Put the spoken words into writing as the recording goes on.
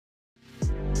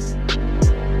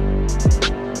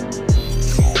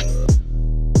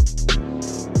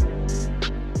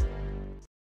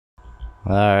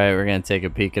Alright, we're gonna take a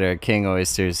peek at our King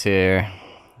Oysters here.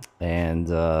 And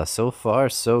so far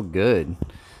so good.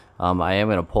 I am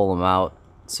gonna pull them out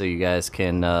so you guys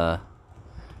can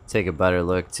take a better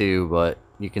look too, but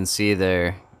you can see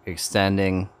they're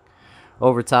extending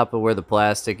over top of where the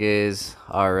plastic is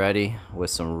already with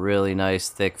some really nice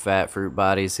thick fat fruit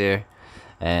bodies here.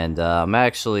 And I'm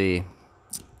actually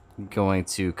going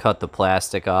to cut the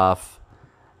plastic off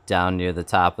down near the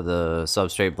top of the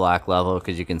substrate block level,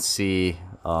 because you can see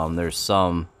there's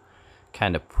some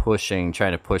kind of trying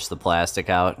to push the plastic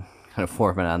out, kind of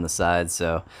forming on the side.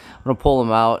 So I'm gonna pull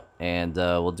them out and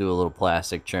we'll do a little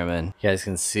plastic trimming. You guys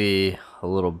can see a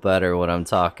little better what I'm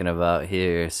talking about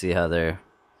here. See how they're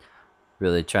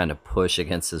really trying to push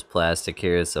against this plastic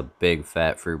here. It's a big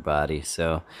fat fruit body.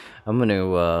 So I'm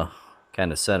gonna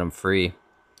kind of set them free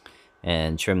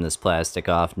and trim this plastic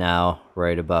off now,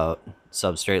 right about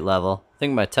substrate level. I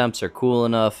think my temps are cool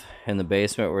enough in the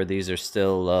basement where these are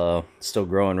still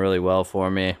growing really well for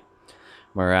me.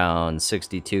 I'm around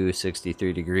 62,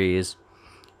 63 degrees,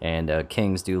 and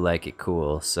Kings do like it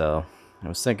cool. So I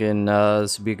was thinking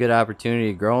this would be a good opportunity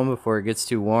to grow them before it gets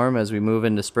too warm as we move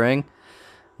into spring,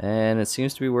 and it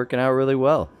seems to be working out really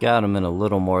well. Got them in a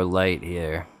little more light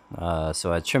here,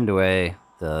 so I trimmed away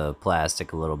the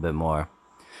plastic a little bit more,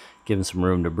 give them some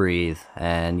room to breathe.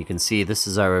 And you can see this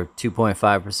is our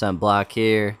 2.5% block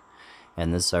here,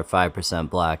 and this is our 5%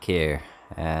 block here.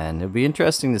 And it'll be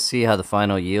interesting to see how the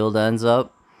final yield ends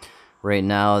up. Right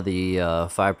now the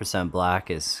 5%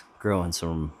 block is growing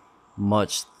some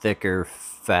much thicker,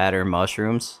 fatter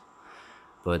mushrooms,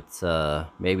 but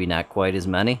maybe not quite as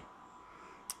many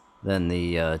than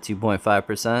the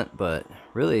 2.5%, but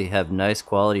really have nice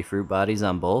quality fruit bodies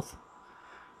on both.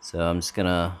 So I'm just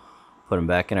gonna put them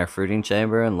back in our fruiting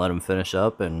chamber and let them finish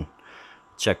up, and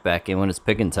check back in when it's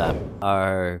picking time.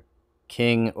 Our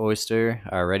King Oyster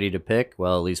are ready to pick.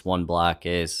 Well, at least one block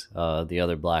is. The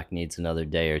other block needs another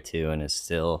day or two and is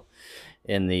still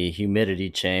in the humidity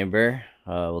chamber.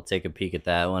 We'll take a peek at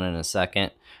that one in a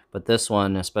second. But this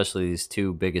one, especially these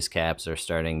two biggest caps, are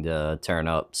starting to turn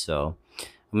up. So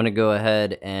I'm going to go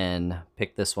ahead and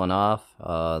pick this one off.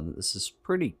 This is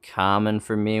pretty common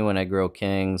for me when I grow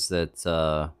Kings,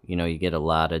 that you get a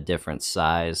lot of different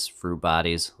size fruit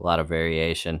bodies, a lot of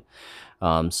variation.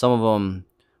 Some of them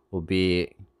will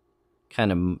be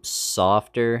kind of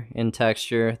softer in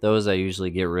texture. Those I usually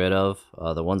get rid of.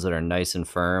 The ones that are nice and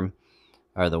firm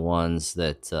are the ones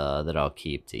that I'll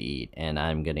keep to eat, and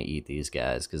I'm going to eat these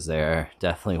guys because they're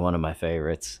definitely one of my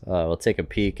favorites. We'll take a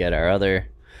peek at our other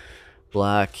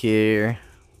block here.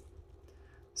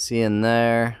 See in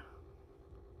there.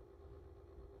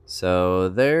 So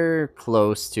they're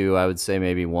close to, I would say,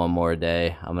 maybe one more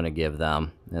day I'm gonna give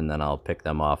them, and then I'll pick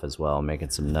them off as well,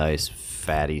 making some nice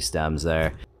fatty stems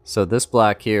there. So this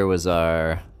block here was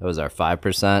our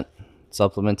 5%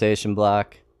 supplementation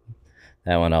block.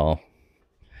 That one I'll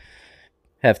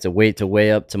have to wait to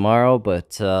weigh up tomorrow,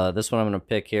 but this one I'm going to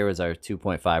pick here is our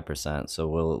 2.5%, so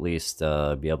we'll at least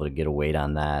be able to get a weight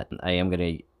on that. I am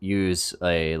going to use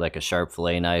a sharp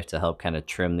fillet knife to help kind of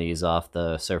trim these off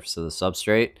the surface of the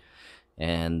substrate,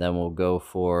 and then we'll go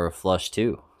for flush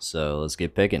 2. So let's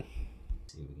get picking.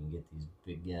 See if we can get these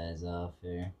big guys off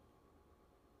here.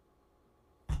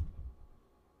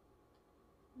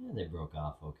 Yeah, they broke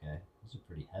off okay. These are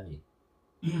pretty heavy.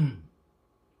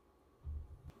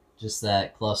 Just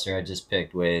that cluster I just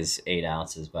picked weighs 8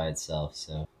 ounces by itself,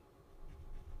 so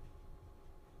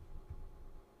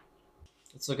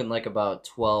it's looking like about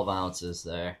 12 ounces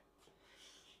there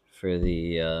for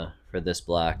the for this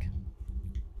block.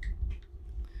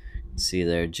 See,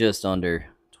 they're just under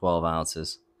 12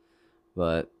 ounces,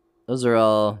 but those are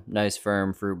all nice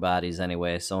firm fruit bodies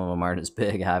anyway. Some of them aren't as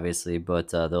big, obviously, but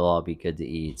they'll all be good to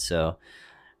eat. So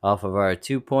off of our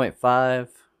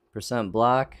 2.5%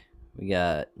 block, we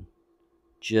got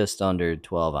just under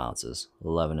 12 ounces,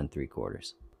 11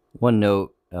 3/4. One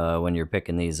note when you're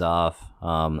picking these off,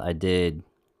 I did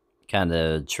kind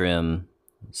of trim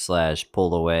 /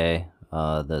 pull away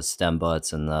the stem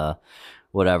butts and the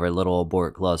whatever little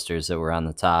abort clusters that were on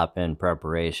the top in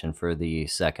preparation for the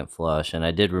second flush. And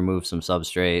I did remove some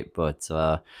substrate, but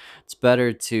it's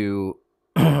better to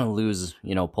lose,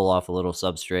 pull off a little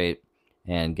substrate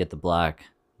and get the block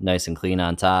nice and clean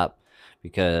on top,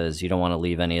 because you don't want to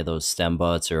leave any of those stem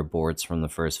butts or aborts from the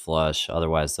first flush.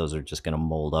 Otherwise, those are just going to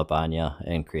mold up on you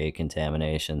and create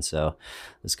contamination. So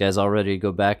this guy's all ready to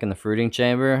go back in the fruiting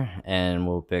chamber, and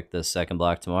we'll pick the second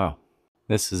block tomorrow.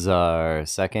 This is our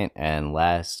second and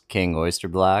last King Oyster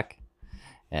block,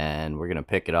 and we're going to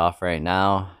pick it off right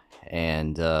now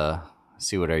and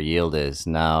see what our yield is.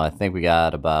 Now, I think we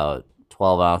got about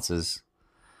 12 ounces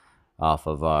off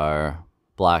of our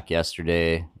block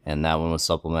yesterday, and that one was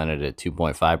supplemented at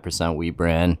 2.5% wheat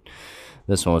bran.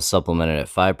 This one was supplemented at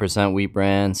 5% wheat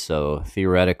bran, so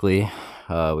theoretically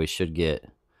we should get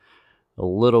a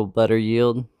little better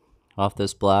yield off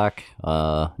this block.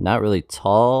 Not really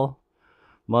tall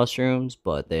mushrooms,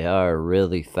 but they are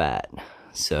really fat,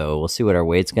 so we'll see what our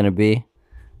weight's gonna be.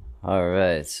 All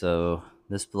right, so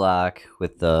this block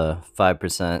with the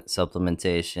 5%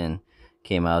 supplementation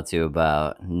came out to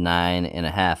about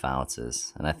 9.5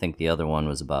 ounces, and I think the other one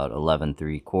was about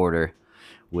 11.75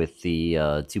 with the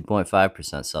 2.5%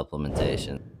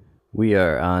 supplementation. We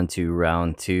are on to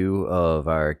round 2 of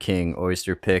our King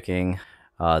Oyster picking.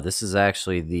 This is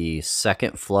actually the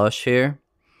second flush here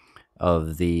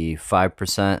of the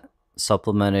 5%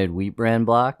 supplemented wheat bran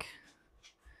block.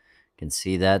 You can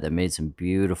see that made some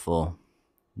beautiful,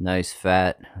 nice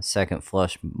fat second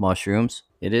flush mushrooms.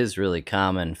 It is really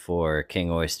common for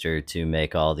King Oyster to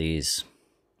make all these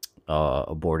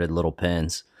aborted little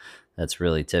pins. That's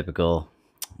really typical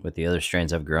with the other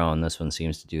strains I've grown. This one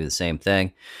seems to do the same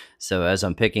thing. So as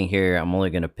I'm picking here, I'm only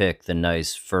going to pick the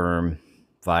nice, firm,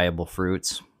 viable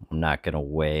fruits. I'm not going to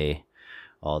weigh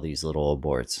all these little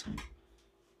aborts.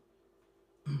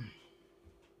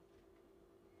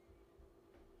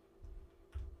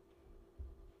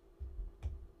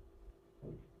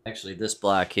 Actually, this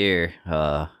block here,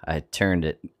 I turned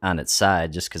it on its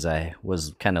side just because I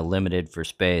was kind of limited for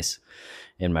space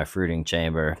in my fruiting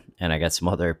chamber, and I got some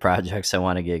other projects I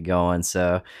want to get going.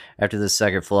 So after this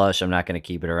second flush, I'm not going to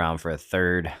keep it around for a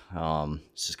third.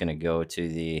 It's just going to go to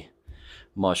the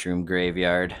mushroom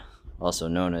graveyard, also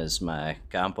known as my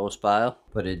compost pile.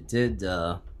 But it did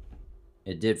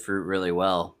fruit really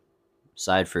well,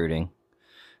 side fruiting.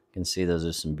 You can see those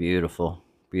are some beautiful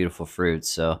fruits.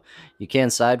 So you can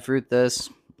side fruit this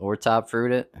or top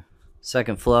fruit it.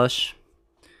 Second flush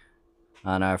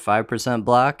on our 5%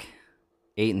 block,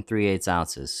 8 3/8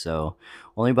 ounces. So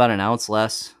only about an ounce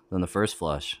less than the first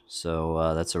flush.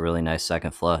 So that's a really nice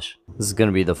second flush. This is going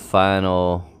to be the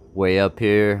final way up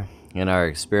here in our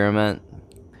experiment.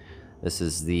 This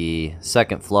is the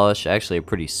second flush, actually a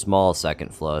pretty small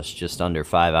second flush, just under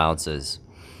 5 ounces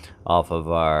off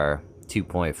of our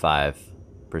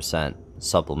 2.5%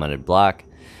 supplemented block.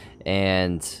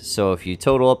 And so if you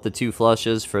total up the two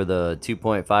flushes for the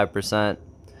 2.5%,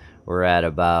 we're at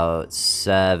about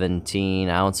 17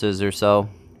 ounces or so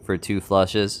for 2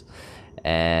 flushes.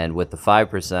 And with the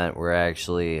 5%, we're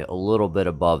actually a little bit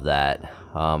above that.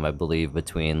 I believe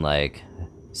between like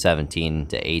 17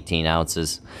 to 18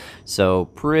 ounces. So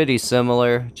pretty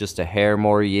similar, just a hair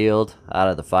more yield out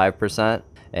of the 5%.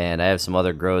 And I have some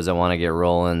other grows I want to get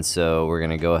rolling, so we're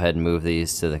going to go ahead and move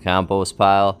these to the compost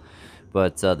pile.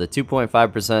 But the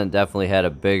 2.5% definitely had a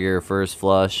bigger first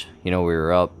flush. You know, we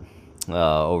were up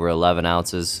over 11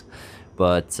 ounces.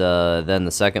 But then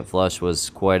the second flush was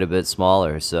quite a bit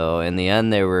smaller. So in the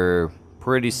end, they were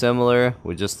pretty similar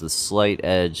with just a slight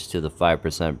edge to the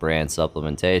 5% Bran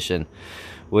supplementation,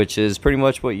 which is pretty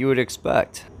much what you would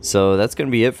expect. So that's going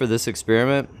to be it for this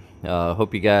experiment.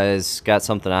 Hope you guys got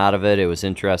something out of it. It was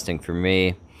interesting for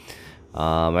me.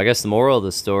 I guess the moral of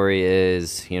the story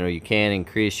is, you know, you can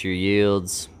increase your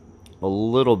yields a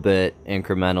little bit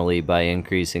incrementally by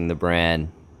increasing the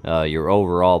Bran, your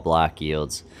overall block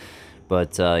yields.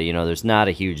 But, you know, there's not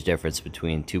a huge difference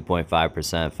between 2.5%,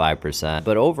 5%.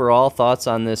 But overall, thoughts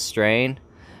on this strain?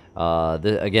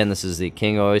 Again, this is the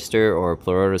King Oyster or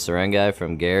Pleurotus eryngii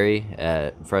from Gary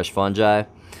at Fresh Fungi.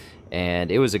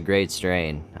 And it was a great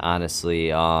strain,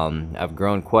 honestly. I've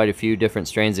grown quite a few different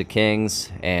strains of Kings,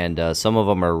 and some of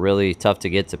them are really tough to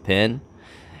get to pin.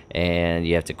 And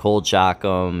you have to cold shock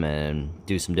them and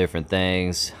do some different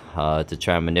things to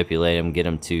try and manipulate them, get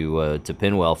them to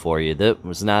pin well for you. That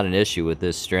was not an issue with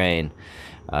this strain.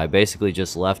 I basically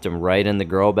just left them right in the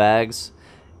grow bags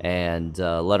and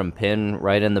let them pin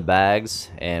right in the bags.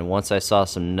 And once I saw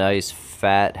some nice,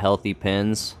 fat, healthy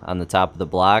pins on the top of the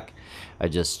block, I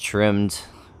just trimmed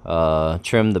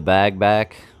the bag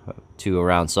back to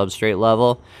around substrate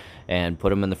level and put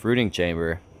them in the fruiting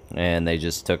chamber, and they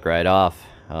just took right off.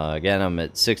 Again, I'm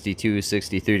at 62,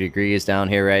 63 degrees down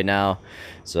here right now,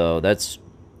 so those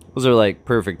are like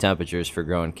perfect temperatures for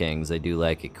growing Kings. They do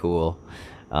like it cool.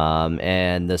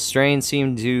 And the strain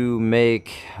seemed to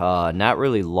make not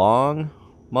really long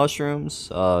mushrooms,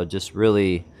 just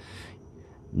really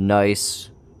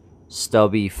nice,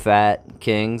 stubby, fat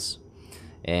Kings.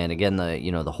 And again,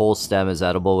 the whole stem is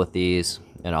edible with these,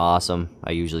 and awesome.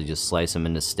 I usually just slice them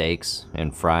into steaks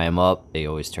and fry them up. They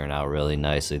always turn out really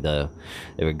nicely. They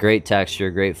have a great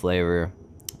texture, great flavor,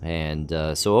 and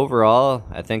so overall,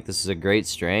 I think this is a great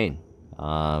strain.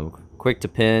 quick to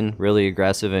pin, really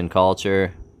aggressive in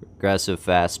culture, aggressive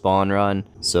fast spawn run.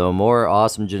 So more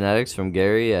awesome genetics from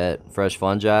Gary at Fresh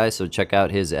Fungi. So check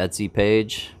out his Etsy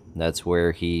page. That's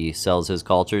where he sells his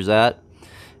cultures at.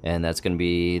 And that's going to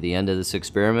be the end of this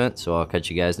experiment. So I'll catch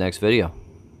you guys next video.